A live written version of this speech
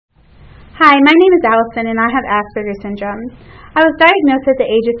Hi, my name is Allison and I have Asperger syndrome. I was diagnosed at the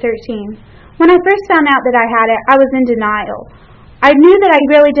age of 13. When I first found out that I had it, I was in denial. I knew that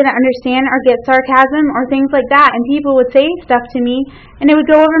I really didn't understand or get sarcasm or things like that, and people would say stuff to me and it would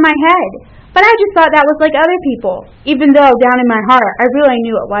go over my head. But I just thought that was like other people, even though down in my heart I really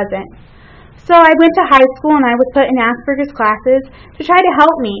knew it wasn't. So I went to high school and I was put in Asperger's classes to try to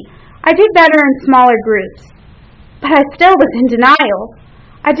help me. I did better in smaller groups, but I still was in denial.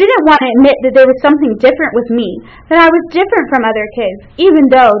 I didn't want to admit that there was something different with me, that I was different from other kids, even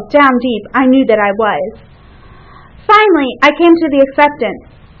though, down deep, I knew that I was. Finally, I came to the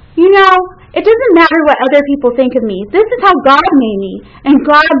acceptance. You know, it doesn't matter what other people think of me. This is how God made me, and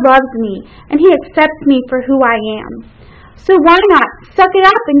God loves me, and He accepts me for who I am. So why not suck it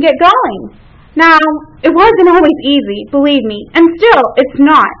up and get going? Now, it wasn't always easy, believe me, and still, it's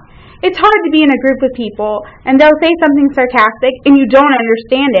not. It's hard to be in a group of people, and they'll say something sarcastic, and you don't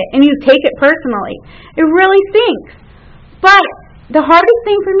understand it, and you take it personally. It really stinks. But the hardest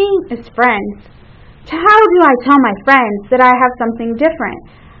thing for me is friends. How do I tell my friends that I have something different?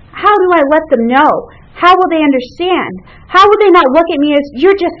 How do I let them know? How will they understand? How will they not look at me as,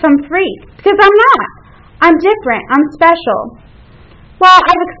 you're just some freak? Because I'm not. I'm different. I'm special. Well,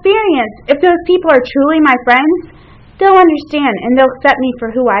 I've experienced, if those people are truly my friends, they'll understand and they'll accept me for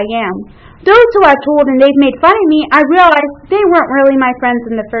who I am. Those who I've told and they've made fun of me, I realize they weren't really my friends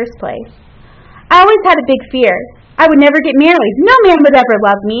in the first place. I always had a big fear. I would never get married. No man would ever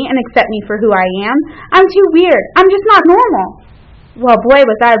love me and accept me for who I am. I'm too weird. I'm just not normal. Well, boy,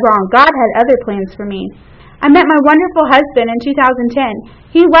 was I wrong. God had other plans for me. I met my wonderful husband in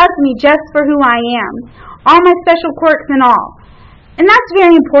 2010. He loves me just for who I am, all my special quirks and all. And that's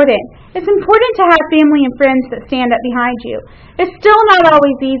very important. It's important to have family and friends that stand up behind you. It's still not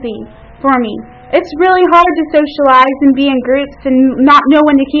always easy for me. It's really hard to socialize and be in groups and not know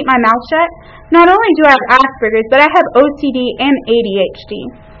when to keep my mouth shut. Not only do I have Asperger's, but I have OCD and ADHD.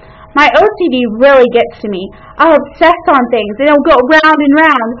 My OCD really gets to me. I'll obsess on things, and it'll go round and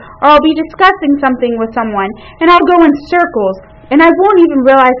round, or I'll be discussing something with someone, and I'll go in circles, and I won't even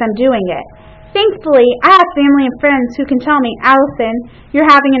realize I'm doing it. Thankfully, I have family and friends who can tell me, Allison, you're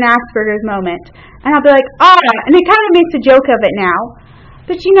having an Asperger's moment. And I'll be like, and it kind of makes a joke of it now.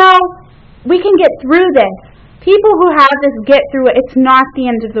 But you know, we can get through this. People who have this get through it. It's not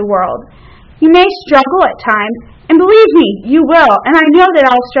the end of the world. You may struggle at times, and believe me, you will. And I know that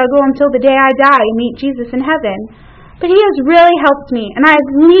I'll struggle until the day I die and meet Jesus in heaven. But He has really helped me, and I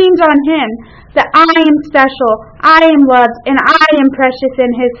have leaned on Him that I am special, I am loved, and I am precious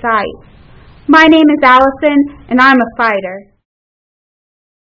in His sight. My name is Allison, and I'm a fighter.